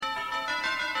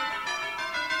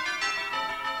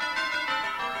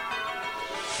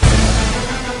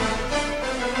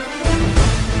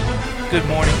Good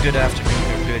morning, good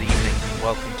afternoon, or good evening, and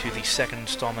welcome to the second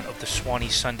installment of the Swanny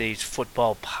Sundays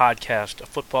Football Podcast, a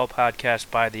football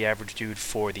podcast by the average dude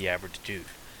for the average dude.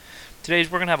 We're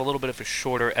going to have a little bit of a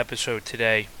shorter episode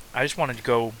today. I just wanted to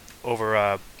go over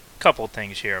a couple of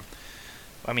things here.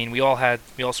 I mean, we all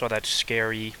saw that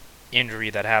scary injury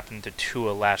that happened to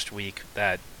Tua last week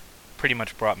that pretty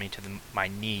much brought me to my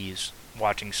knees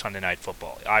watching Sunday Night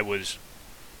Football. I was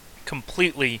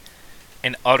completely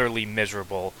and utterly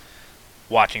miserable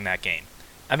watching that game.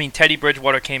 I mean, Teddy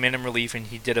Bridgewater came in relief, and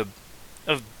he did a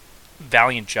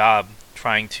valiant job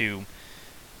trying to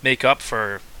make up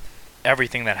for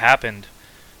everything that happened.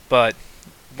 But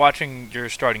watching your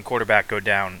starting quarterback go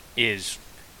down is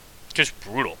just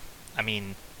brutal. I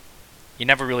mean, you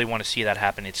never really want to see that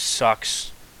happen. It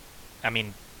sucks. I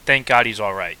mean, thank God he's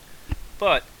all right.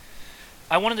 But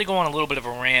I wanted to go on a little bit of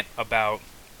a rant about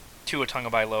Tua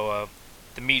Tagovailoa,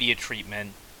 the media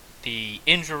treatment, the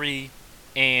injury,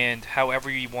 and how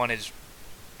everyone is,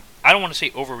 I don't want to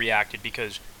say overreacted,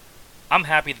 because I'm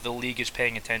happy that the league is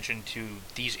paying attention to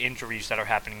these injuries that are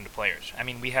happening to players. I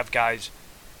mean, we have guys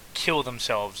kill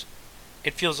themselves,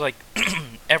 it feels like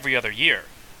every other year,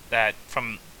 that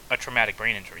from a traumatic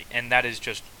brain injury, and that is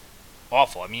just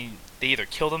awful. I mean, they either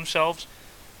kill themselves,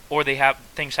 or they have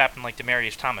things happen like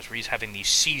Demaryius Thomas, where he's having these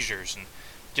seizures, and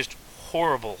just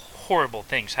horrible, horrible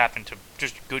things happen to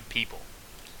just good people.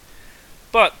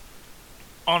 But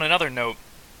on another note,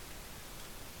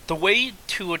 the way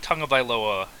Tua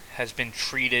Tagovailoa has been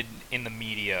treated in the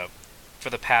media for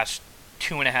the past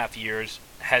 2.5 years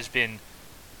has been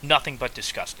nothing but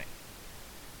disgusting.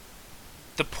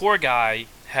 The poor guy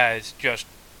has just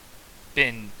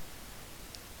been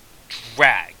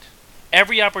dragged.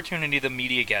 Every opportunity the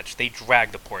media gets, they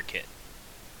drag the poor kid.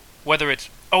 Whether it's,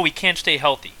 oh, he can't stay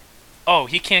healthy. Oh,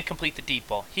 he can't complete the deep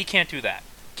ball. He can't do that.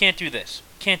 Can't do this.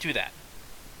 Can't do that.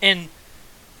 And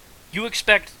you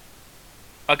expect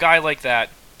a guy like that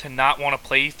to not want to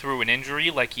play through an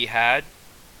injury like he had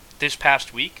this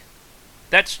past week?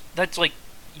 That's like,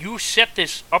 you set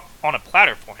this up on a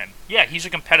platter for him. Yeah, he's a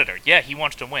competitor. Yeah, he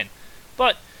wants to win.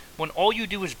 But when all you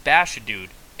do is bash a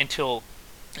dude until,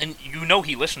 and you know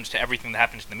he listens to everything that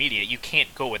happens in the media, you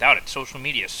can't go without it. Social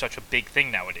media is such a big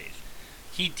thing nowadays.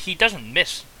 He doesn't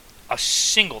miss a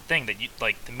single thing that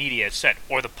the media has said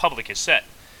or the public has said.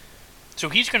 So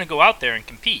he's going to go out there and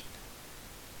compete.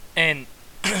 And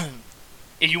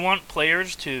if you want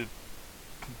players to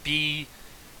be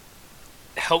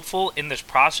helpful in this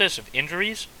process of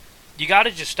injuries, you got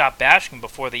to just stop bashing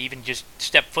before they even just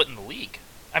step foot in the league.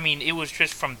 I mean, it was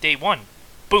just from day one,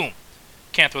 boom,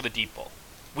 can't throw the deep ball,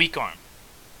 weak arm,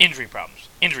 injury problems.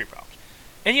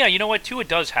 And yeah, you know what? Tua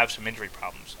does have some injury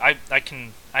problems. I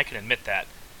can admit that.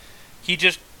 He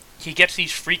gets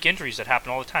these freak injuries that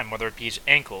happen all the time, whether it be his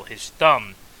ankle, his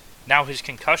thumb, now his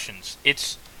concussions.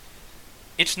 It's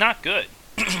not good.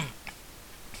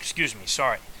 Excuse me,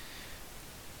 sorry.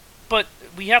 But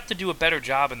we have to do a better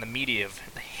job in the media of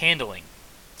handling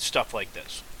stuff like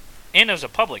this. And as a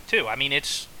public, too. I mean,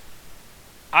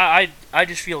 I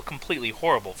just feel completely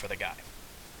horrible for the guy.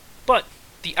 But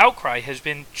the outcry has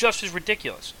been just as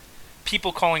ridiculous.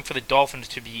 People calling for the Dolphins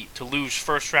to lose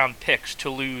first-round picks,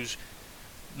 to lose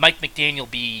Mike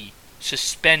McDaniel be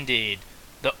suspended,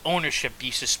 the ownership be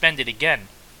suspended again.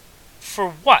 For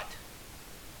what?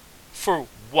 For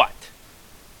what?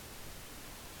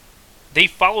 They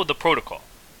followed the protocol.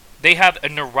 They have a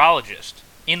neurologist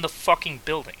in the fucking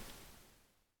building.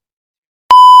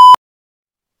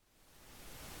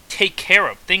 Take care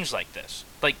of things like this.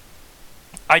 Like,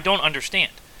 I don't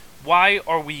understand. Why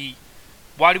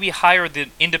do we hire the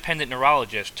independent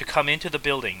neurologist to come into the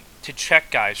building to check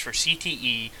guys for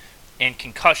CTE and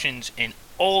concussions and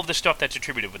all of the stuff that's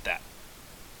attributed with that?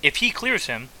 If he clears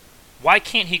him, why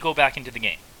can't he go back into the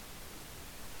game?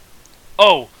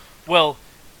 Oh, well,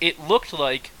 it looked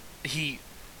like he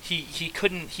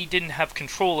didn't have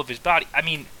control of his body. I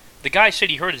mean, the guy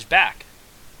said he hurt his back.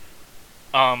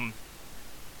 I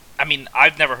mean,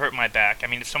 I've never hurt my back. I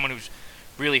mean, if someone who's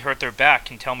really hurt their back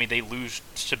can tell me they lose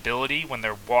stability when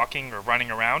they're walking or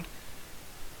running around,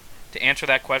 to answer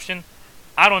that question,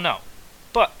 I don't know.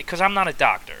 But, because I'm not a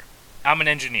doctor, I'm an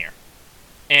engineer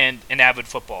and an avid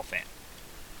football fan.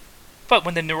 But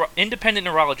when the independent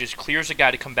neurologist clears a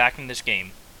guy to come back in this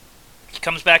game, he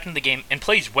comes back into the game and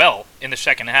plays well in the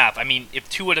second half. I mean, if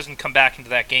Tua doesn't come back into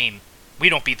that game, we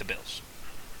don't beat the Bills.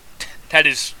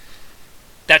 That's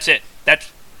it.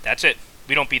 That's it.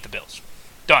 We don't beat the Bills.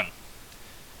 Done.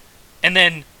 And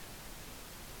then,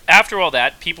 after all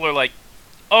that, people are like,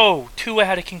 oh, Tua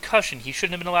had a concussion. He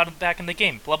shouldn't have been allowed back in the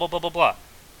game. Blah, blah, blah, blah, blah.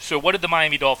 So what did the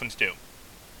Miami Dolphins do?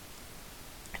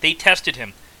 They tested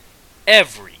him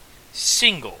every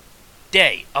single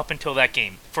day up until that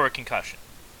game for a concussion.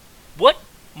 What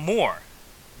more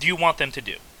do you want them to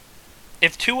do?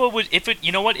 If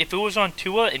it was on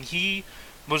Tua and he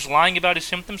was lying about his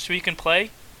symptoms so he can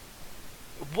play,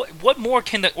 what more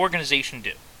can the organization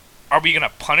do? Are we going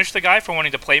to punish the guy for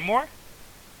wanting to play more?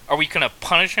 Are we going to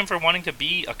punish him for wanting to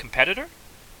be a competitor?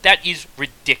 That is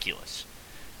ridiculous.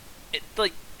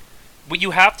 What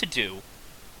you have to do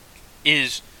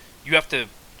is you have to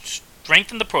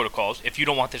strengthen the protocols if you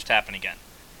don't want this to happen again.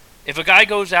 If a guy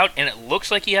goes out and it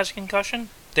looks like he has a concussion,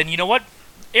 then you know what?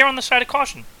 Err on the side of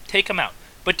caution. Take him out.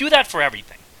 But do that for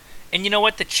everything. And you know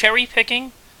what? The cherry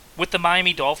picking with the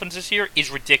Miami Dolphins this year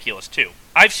is ridiculous too.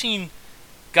 I've seen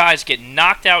guys get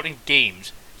knocked out in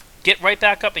games, get right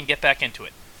back up and get back into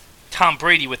it. Tom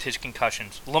Brady with his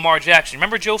concussions. Lamar Jackson.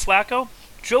 Remember Joe Flacco?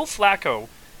 Joe Flacco,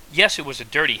 yes, it was a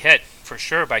dirty hit, for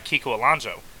sure, by Kiko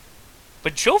Alonso.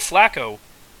 But Joe Flacco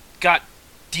got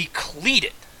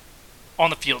depleted on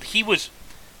the field. He was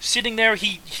sitting there.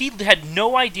 He had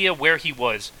no idea where he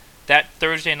was that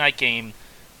Thursday night game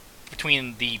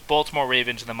between the Baltimore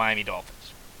Ravens and the Miami Dolphins.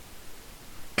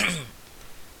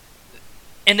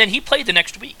 And then he played the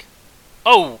next week.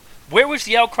 Oh, where was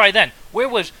the outcry then? Where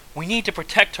was, we need to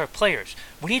protect our players.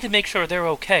 We need to make sure they're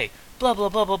okay. Blah, blah,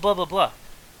 blah, blah, blah, blah, blah.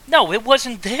 No, it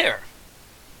wasn't there.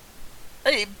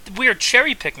 We're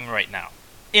cherry picking right now.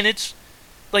 And it's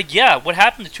like, yeah, what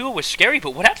happened to Tua was scary,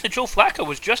 but what happened to Joe Flacco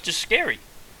was just as scary.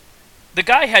 The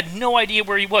guy had no idea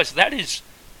where he was. That is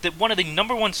one of the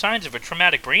number one signs of a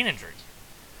traumatic brain injury.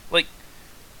 Like,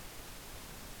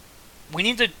 we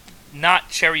need to not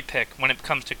cherry pick when it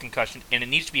comes to concussion, and it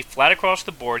needs to be flat across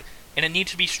the board, and it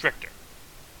needs to be stricter.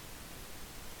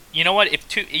 You know what?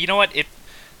 If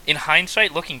in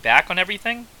hindsight, looking back on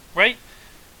everything, right?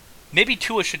 Maybe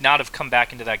Tua should not have come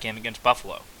back into that game against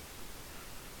Buffalo.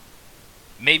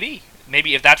 Maybe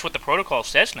if that's what the protocol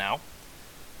says now,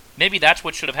 maybe that's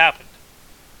what should have happened.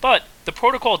 But the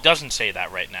protocol doesn't say that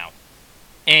right now.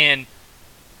 And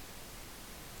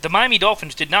the Miami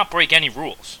Dolphins did not break any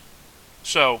rules.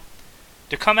 So,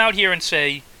 to come out here and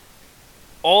say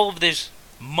all of this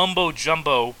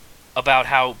mumbo-jumbo about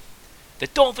how the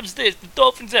Dolphins this, the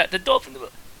Dolphins that, the Dolphins...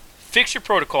 Fix your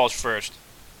protocols first,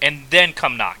 and then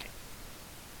come knocking.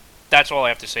 That's all I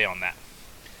have to say on that.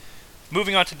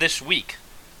 Moving on to this week.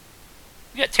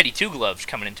 We got Teddy Two Gloves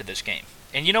coming into this game.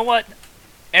 And you know what?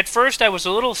 At first, I was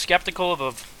a little skeptical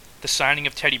of the signing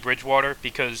of Teddy Bridgewater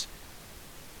because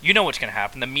you know what's going to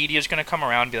happen. The media's going to come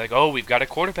around and be like, oh, we've got a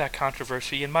quarterback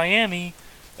controversy in Miami.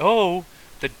 Oh,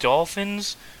 the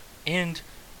Dolphins and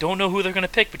don't know who they're going to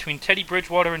pick between Teddy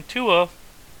Bridgewater and Tua.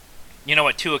 You know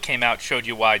what? Tua came out, showed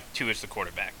you why Tua is the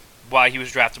quarterback. Why he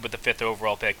was drafted with the 5th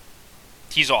overall pick.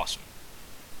 He's awesome.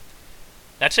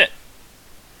 That's it.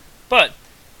 But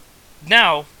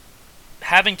now,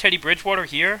 having Teddy Bridgewater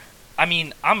here, I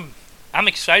mean, I'm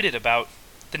excited about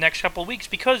the next couple of weeks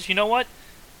because, you know what?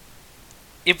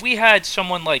 If we had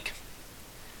someone like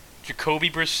Jacoby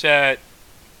Brissett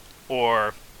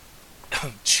or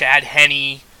Chad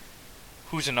Henne,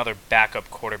 who's another backup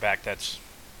quarterback that's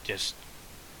just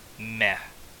meh.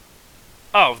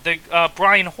 Oh,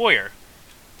 Brian Hoyer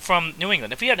from New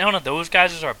England. If we had one of those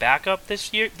guys as our backup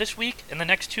this week, in the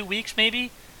next 2 weeks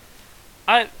maybe,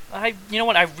 you know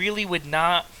what? I really would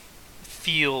not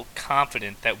feel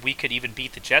confident that we could even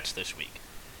beat the Jets this week.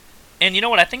 And you know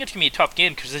what? I think it's going to be a tough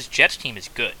game because this Jets team is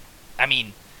good. I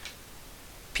mean,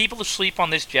 people sleep on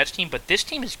this Jets team, but this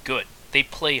team is good. They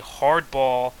play hard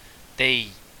ball. They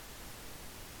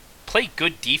play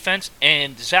good defense,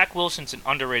 and Zach Wilson's an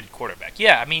underrated quarterback.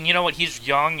 Yeah, I mean, you know what? He's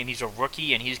young, and he's a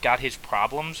rookie, and he's got his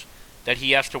problems that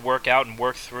he has to work out and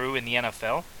work through in the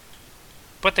NFL.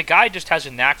 But the guy just has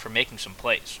a knack for making some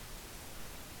plays.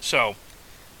 So,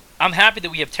 I'm happy that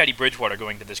we have Teddy Bridgewater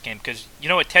going to this game because, you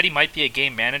know what, Teddy might be a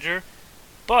game manager,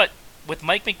 but with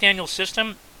Mike McDaniel's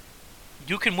system,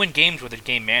 you can win games with a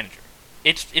game manager.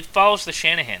 It follows the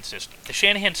Shanahan system. The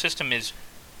Shanahan system is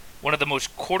one of the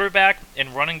most quarterback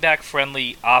and running back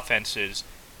friendly offenses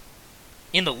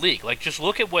in the league. Like, just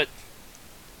look at what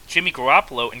Jimmy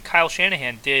Garoppolo and Kyle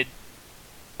Shanahan did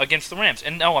against the Rams.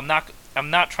 And no, I'm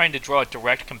not trying to draw a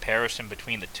direct comparison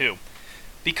between the two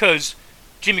because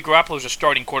Jimmy Garoppolo is a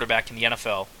starting quarterback in the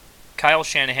NFL. Kyle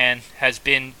Shanahan has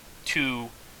been to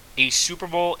a Super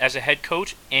Bowl as a head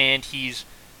coach, and he's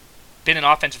been an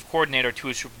offensive coordinator to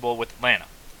a Super Bowl with Atlanta.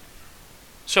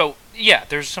 So, yeah,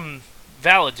 there's some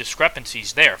valid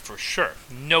discrepancies there for sure.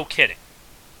 No kidding.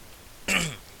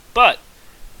 But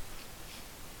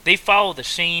they follow the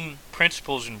same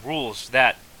principles and rules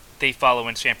that they follow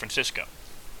in San Francisco.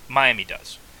 Miami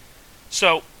does.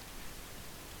 So,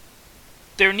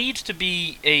 there needs to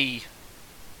be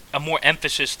a more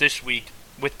emphasis this week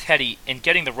with Teddy in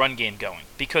getting the run game going,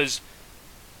 because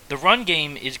the run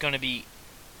game is going to be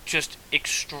just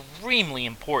extremely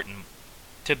important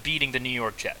to beating the New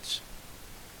York Jets.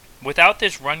 Without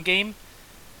this run game,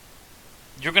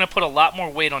 you're going to put a lot more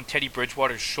weight on Teddy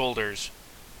Bridgewater's shoulders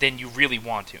than you really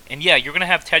want to. And yeah, you're going to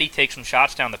have Teddy take some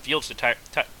shots down the field to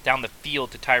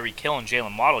Tyreek Hill and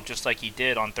Jalen Waddle, just like he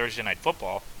did on Thursday Night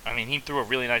Football. I mean, he threw a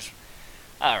really nice...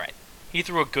 All right. He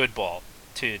threw a good ball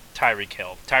to Tyreek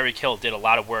Hill. Tyreek Hill did a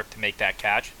lot of work to make that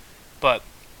catch, but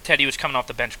Teddy was coming off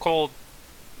the bench cold.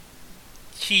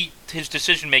 His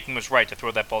decision-making was right to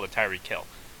throw that ball to Tyreek Hill.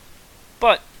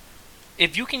 But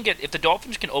if the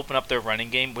Dolphins can open up their running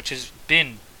game, which has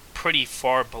been pretty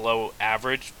far below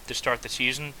average to start the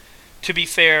season. To be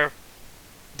fair,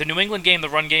 the New England game, the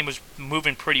run game was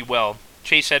moving pretty well.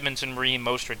 Chase Edmonds and Raheem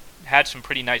Mostert had some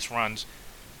pretty nice runs.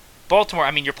 Baltimore,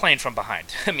 I mean, you're playing from behind.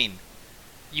 I mean,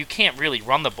 you can't really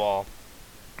run the ball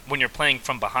when you're playing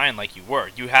from behind like you were.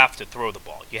 You have to throw the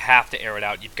ball. You have to air it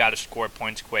out. You've got to score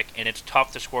points quick, and it's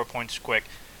tough to score points quick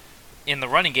in the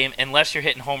running game unless you're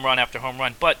hitting home run after home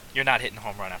run, but you're not hitting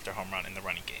home run after home run in the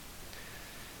running game.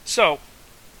 So,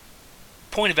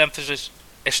 point of emphasis,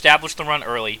 establish the run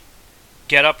early,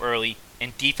 get up early,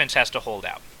 and defense has to hold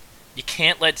out. You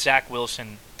can't let Zach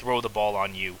Wilson throw the ball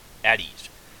on you at ease.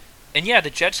 And yeah, the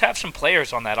Jets have some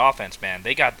players on that offense, man.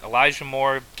 They got Elijah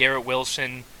Moore, Garrett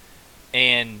Wilson,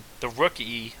 and the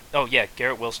rookie,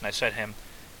 Garrett Wilson, I said him,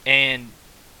 and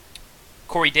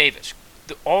Corey Davis.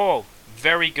 All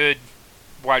very good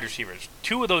wide receivers.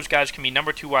 Two of those guys can be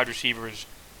number 2 wide receivers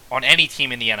on any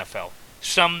team in the NFL.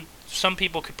 Some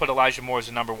people could put Elijah Moore as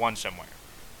a number 1 somewhere.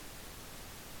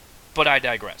 But I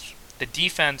digress. The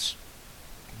defense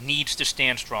needs to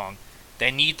stand strong.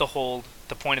 They need to hold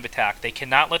the point of attack. They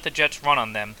cannot let the Jets run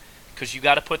on them, because you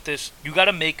got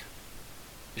to make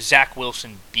Zach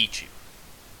Wilson beat you.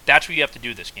 That's what you have to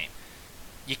do this game.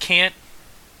 You can't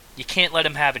let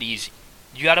him have it easy.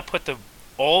 You got to put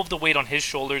all of the weight on his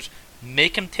shoulders,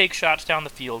 make him take shots down the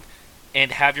field,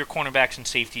 and have your cornerbacks and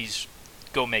safeties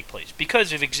go make plays.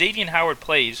 Because if Xavier Howard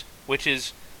plays, which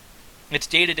is, it's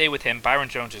day-to-day with him, Byron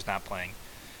Jones is not playing,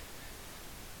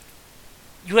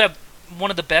 you have one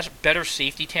of the better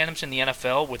safety tandems in the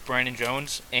NFL with Brandon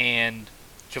Jones and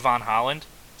Javon Holland.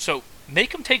 So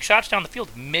make him take shots down the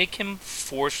field. Make him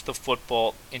force the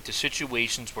football into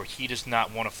situations where he does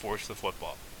not want to force the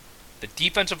football. The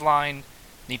defensive line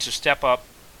needs to step up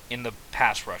in the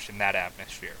pass rush in that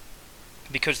atmosphere,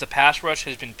 because the pass rush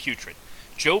has been putrid.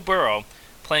 Joe Burrow,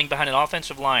 playing behind an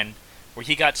offensive line where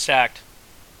he got sacked,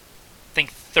 I think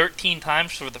 13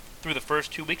 times through the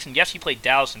first 2 weeks, and yes, he played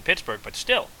Dallas and Pittsburgh, but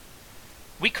still,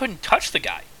 we couldn't touch the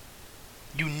guy.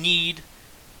 You need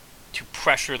to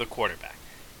pressure the quarterback.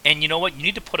 And you know what? You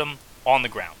need to put him on the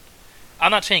ground.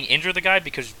 I'm not saying injure the guy,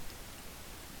 because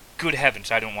good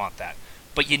heavens, I don't want that.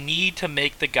 But you need to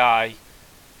make the guy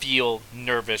feel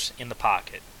nervous in the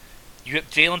pocket.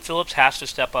 Jalen Phillips has to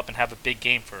step up and have a big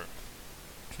game for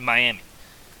Miami.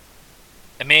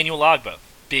 Emmanuel Ogbah,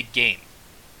 big game.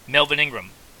 Melvin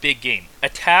Ingram, big game.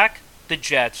 Attack the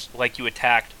Jets like you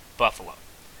attacked Buffalo.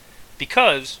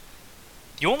 Because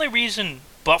the only reason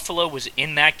Buffalo was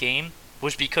in that game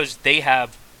was because they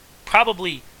have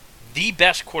probably the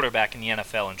best quarterback in the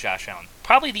NFL in Josh Allen.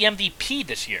 Probably the MVP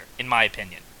this year, in my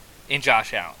opinion, in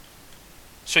Josh Allen.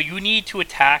 So you need to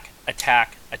attack.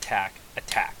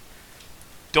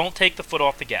 Don't take the foot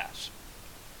off the gas.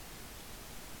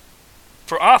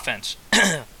 For offense,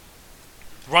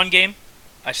 run game,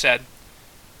 I said,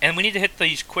 and we need to hit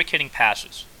these quick-hitting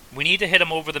passes. We need to hit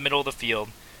them over the middle of the field.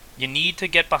 You need to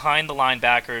get behind the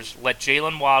linebackers, let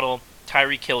Jalen Waddle,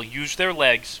 Tyreek Hill use their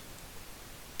legs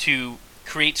to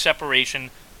create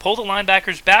separation, pull the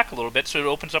linebackers back a little bit so it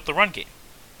opens up the run game.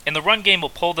 And the run game will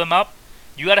pull them up.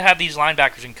 You got to have these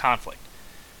linebackers in conflict.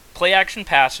 Play-action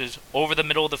passes over the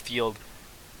middle of the field.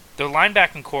 Their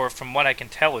linebacking core, from what I can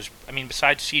tell,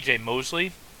 besides C.J.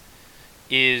 Mosley,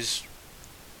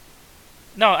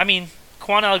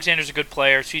 Quan Alexander's a good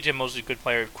player. C.J. Mosley's a good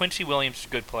player. Quincy Williams is a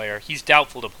good player. He's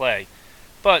doubtful to play.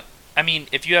 But,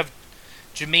 if you have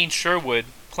Jermaine Sherwood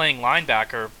playing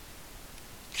linebacker,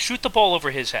 shoot the ball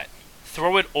over his head.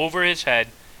 Throw it over his head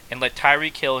and let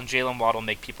Tyreek Hill and Jalen Waddle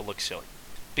make people look silly.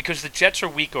 Because the Jets are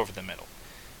weak over the middle.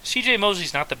 C.J.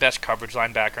 Mosley's not the best coverage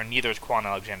linebacker, and neither is Quan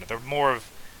Alexander. They're more of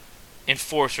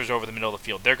enforcers over the middle of the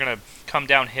field. They're going to come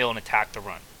downhill and attack the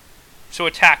run. So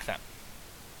attack them.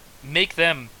 Make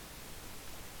them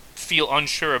feel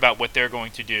unsure about what they're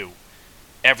going to do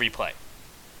every play.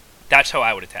 That's how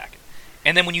I would attack it.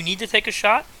 And then when you need to take a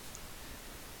shot,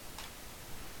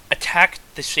 attack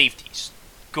the safeties.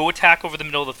 Go attack over the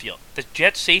middle of the field. The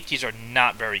Jets safeties are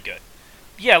not very good.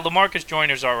 Yeah, LaMarcus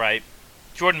Joyner's all right.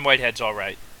 Jordan Whitehead's all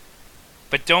right.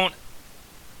 But don't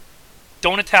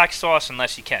attack Sauce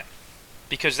unless you can,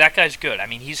 because that guy's good. I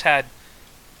mean, he's had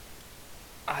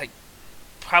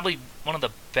probably one of the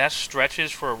best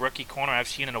stretches for a rookie corner I've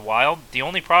seen in a while. The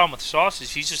only problem with Sauce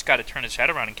is he's just got to turn his head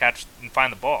around and catch and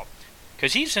find the ball,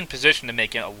 because he's in position to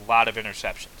make a lot of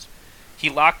interceptions. He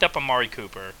locked up Amari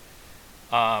Cooper.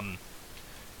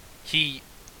 He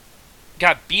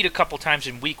got beat a couple times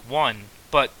in week 1,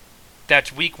 but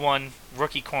that's week 1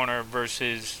 rookie corner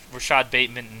versus Rashad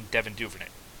Bateman and Devin Duvernay.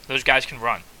 Those guys can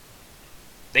run.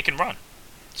 They can run.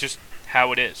 It's just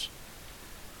how it is.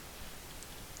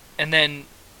 And then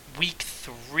week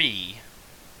 3,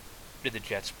 who did the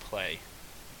Jets play?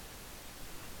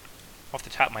 Off the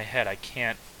top of my head, I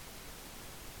can't.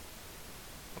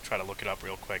 I'll try to look it up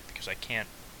real quick because I can't.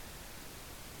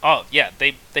 Oh, yeah,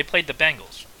 they played the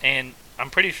Bengals. And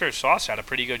I'm pretty sure Sauce had a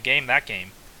pretty good game that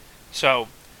game. So,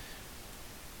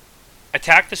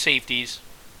 attack the safeties,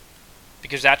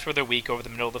 because that's where they're weak over the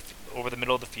middle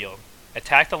of the field.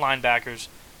 Attack the linebackers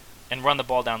and run the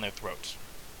ball down their throats.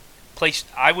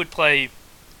 I would play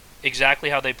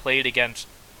exactly how they played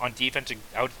on defense.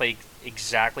 I would play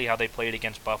exactly how they played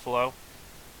against Buffalo.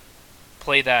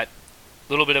 Play that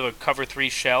little bit of a cover 3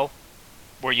 shell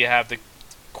where you have the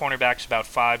cornerbacks about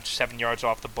 5 to 7 yards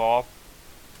off the ball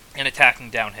and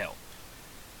attacking downhill,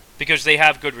 because they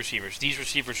have good receivers. These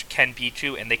receivers can beat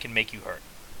you and they can make you hurt.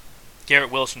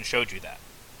 Garrett Wilson showed you that.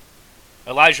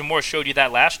 Elijah Moore showed you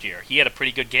that last year. He had a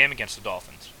pretty good game against the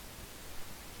Dolphins.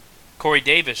 Corey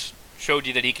Davis showed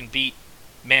you that he can beat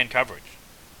man coverage.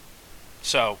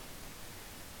 So,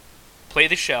 play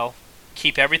the shell,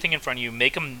 keep everything in front of you,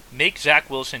 make Zach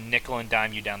Wilson nickel and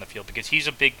dime you down the field, because he's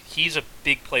a big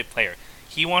play player.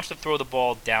 He wants to throw the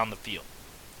ball down the field.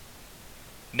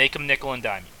 Make him nickel and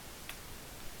dime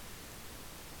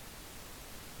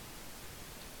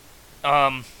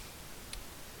you.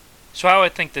 So how I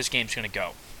think this game's going to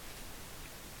go.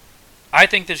 I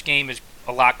think this game is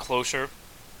a lot closer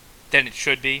than it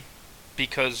should be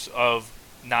because of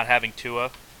not having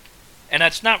Tua. And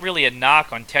that's not really a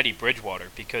knock on Teddy Bridgewater,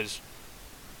 because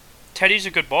Teddy's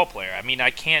a good ball player. I mean, I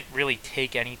can't really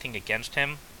take anything against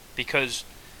him because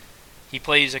he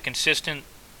plays a consistent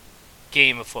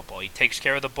game of football. He takes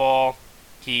care of the ball.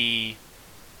 His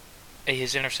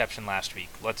interception last week,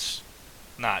 let's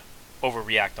not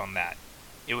overreact on that.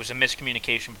 It was a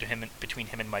miscommunication between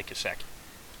him and Mike Gesicki.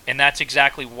 And that's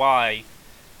exactly why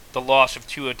the loss of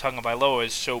Tua Tagovailoa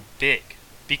is so big.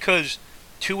 Because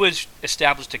Tua's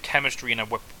established a chemistry and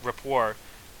a rapport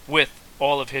with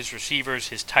all of his receivers,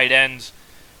 his tight ends,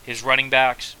 his running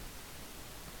backs.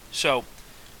 So,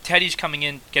 Teddy's coming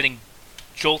in, getting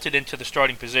jolted into the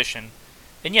starting position.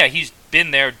 And yeah, he's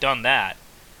been there, done that.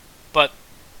 But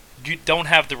you don't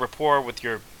have the rapport with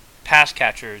your pass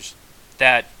catchers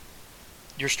that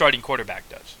your starting quarterback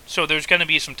does. So there's going to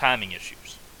be some timing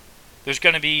issues. There's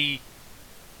going to be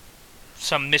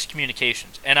some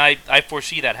miscommunications, and I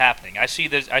foresee that happening. I see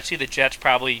the Jets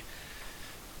probably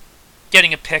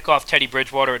getting a pick off Teddy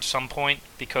Bridgewater at some point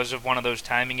because of one of those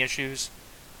timing issues.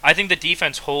 I think the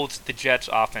defense holds the Jets'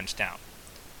 offense down.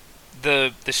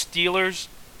 The Steelers'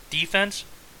 defense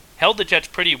held the Jets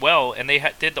pretty well, and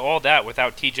they did all that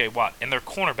without T.J. Watt. And their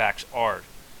cornerbacks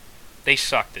they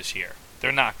suck this year.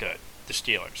 They're not good, the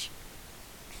Steelers.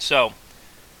 So,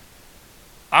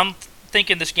 I'm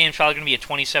thinking this game's probably going to be a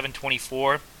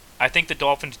 27-24. I think the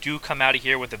Dolphins do come out of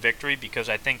here with a victory because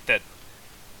I think that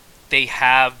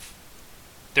they're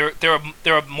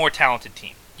a more talented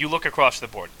team. You look across the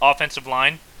board. Offensive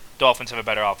line, Dolphins have a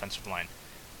better offensive line.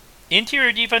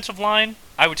 Interior defensive line,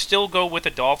 I would still go with the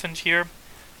Dolphins here,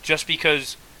 just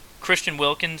because Christian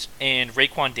Wilkins and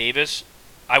Raekwon Davis,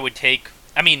 I would take.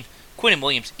 I mean, Quinnen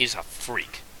Williams is a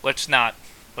freak. Let's not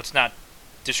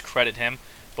discredit him.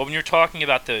 But when you're talking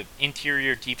about the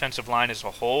interior defensive line as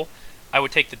a whole, I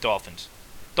would take the Dolphins.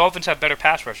 Dolphins have better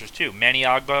pass rushers too. Manny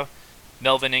Agba,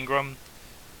 Melvin Ingram,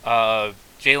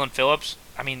 Jalen Phillips.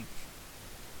 I mean,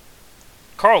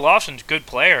 Carl Lawson's a good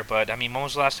player, but I mean, when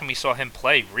was the last time we saw him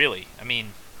play, really? I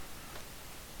mean,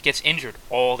 gets injured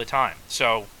all the time.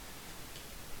 So,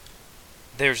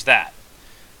 there's that.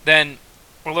 Then,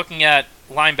 we're looking at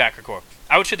linebacker corps.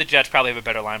 I would say the Jets probably have a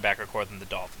better linebacker corps than the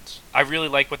Dolphins. I really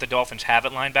like what the Dolphins have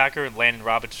at linebacker. Landon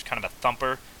Roberts is kind of a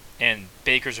thumper, and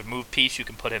Baker's a move piece. You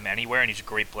can put him anywhere, and he's a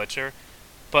great blitzer.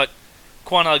 But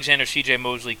Quan Alexander, C.J.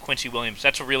 Mosley, Quincy Williams,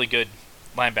 that's a really good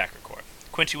linebacker corps.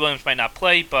 Quincy Williams might not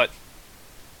play, but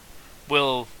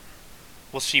we'll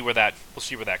see where that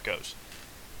goes.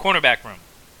 Cornerback room,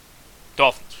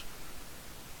 Dolphins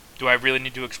Do I really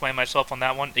need to explain myself on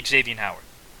that one? Xavier Howard.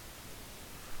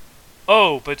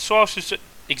 Oh, but Sauce is...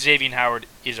 Xavier Howard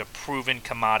is a proven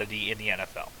commodity in the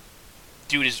NFL.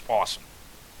 Dude is awesome.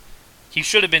 He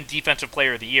should have been Defensive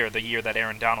Player of the year that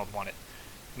Aaron Donald won it.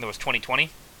 And that was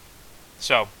 2020.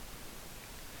 So,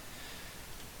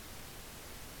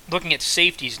 looking at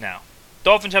safeties now.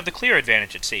 Dolphins have the clear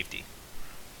advantage at safety.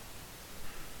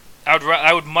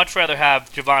 I would much rather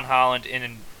have Javon Holland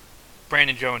and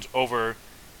Brandon Jones over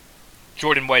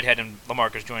Jordan Whitehead and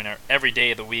LaMarcus Joyner every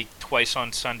day of the week, twice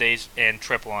on Sundays, and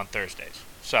triple on Thursdays.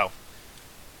 So,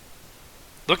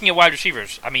 looking at wide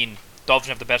receivers, I mean, Dolphins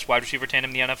have the best wide receiver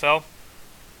tandem in the NFL.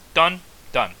 Done.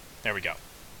 There we go.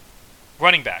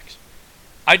 Running backs.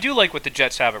 I do like what the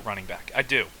Jets have at running back. I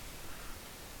do.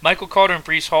 Michael Carter and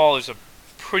Breece Hall is a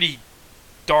pretty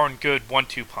darn good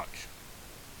 1-2 punch.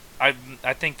 I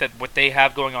think that what they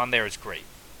have going on there is great.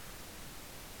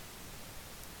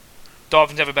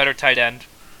 Dolphins have a better tight end,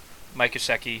 Mike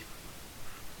Gesicki.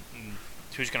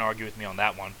 Who's going to argue with me on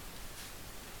that one?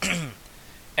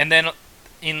 And then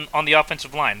on the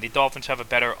offensive line, the Dolphins have a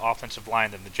better offensive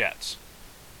line than the Jets.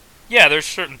 Yeah, there's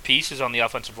certain pieces on the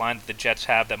offensive line that the Jets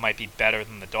have that might be better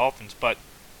than the Dolphins, but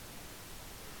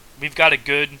we've got a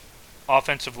good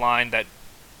offensive line that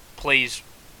plays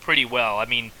pretty well. I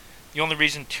mean, the only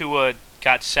reason Tua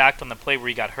got sacked on the play where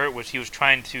he got hurt was he was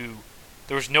trying to...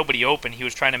 There was nobody open. He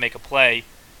was trying to make a play,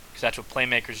 because that's what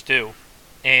playmakers do.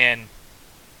 And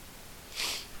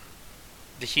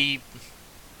he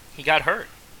got hurt.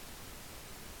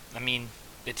 I mean,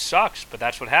 it sucks, but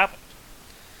that's what happened.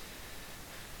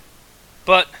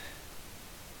 But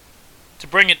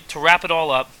to wrap it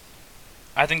all up,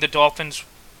 I think the Dolphins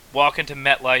walk into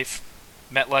MetLife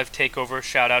takeover.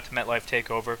 Shout out to MetLife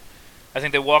takeover. I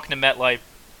think they walk into MetLife,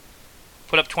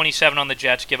 put up 27 on the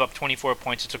Jets, give up 24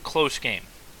 points. It's a close game.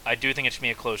 I do think it's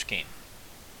going to be a close game.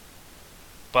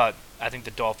 But I think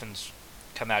the Dolphins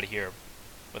come out of here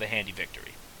with a handy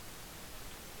victory.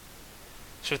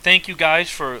 So thank you guys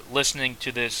for listening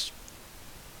to this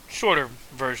shorter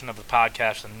version of the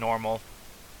podcast than normal.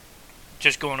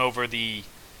 Just going over the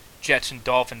Jets and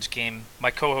Dolphins game.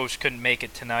 My co-host couldn't make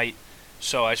it tonight,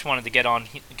 so I just wanted to get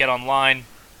online,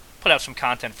 put out some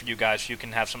content for you guys so you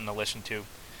can have something to listen to.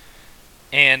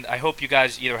 And I hope you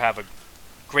guys either have a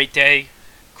great day,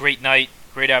 great night,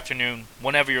 great afternoon,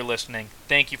 whenever you're listening.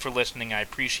 Thank you for listening. I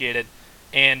appreciate it.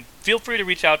 And feel free to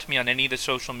reach out to me on any of the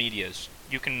social medias.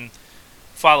 You can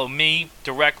follow me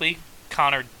directly,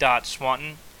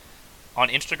 Connor.Swanton, on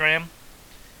Instagram.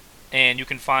 And you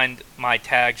can find my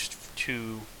tags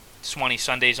to Swanny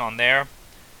Sundays on there.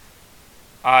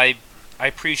 I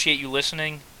appreciate you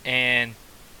listening, and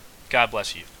God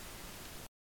bless you.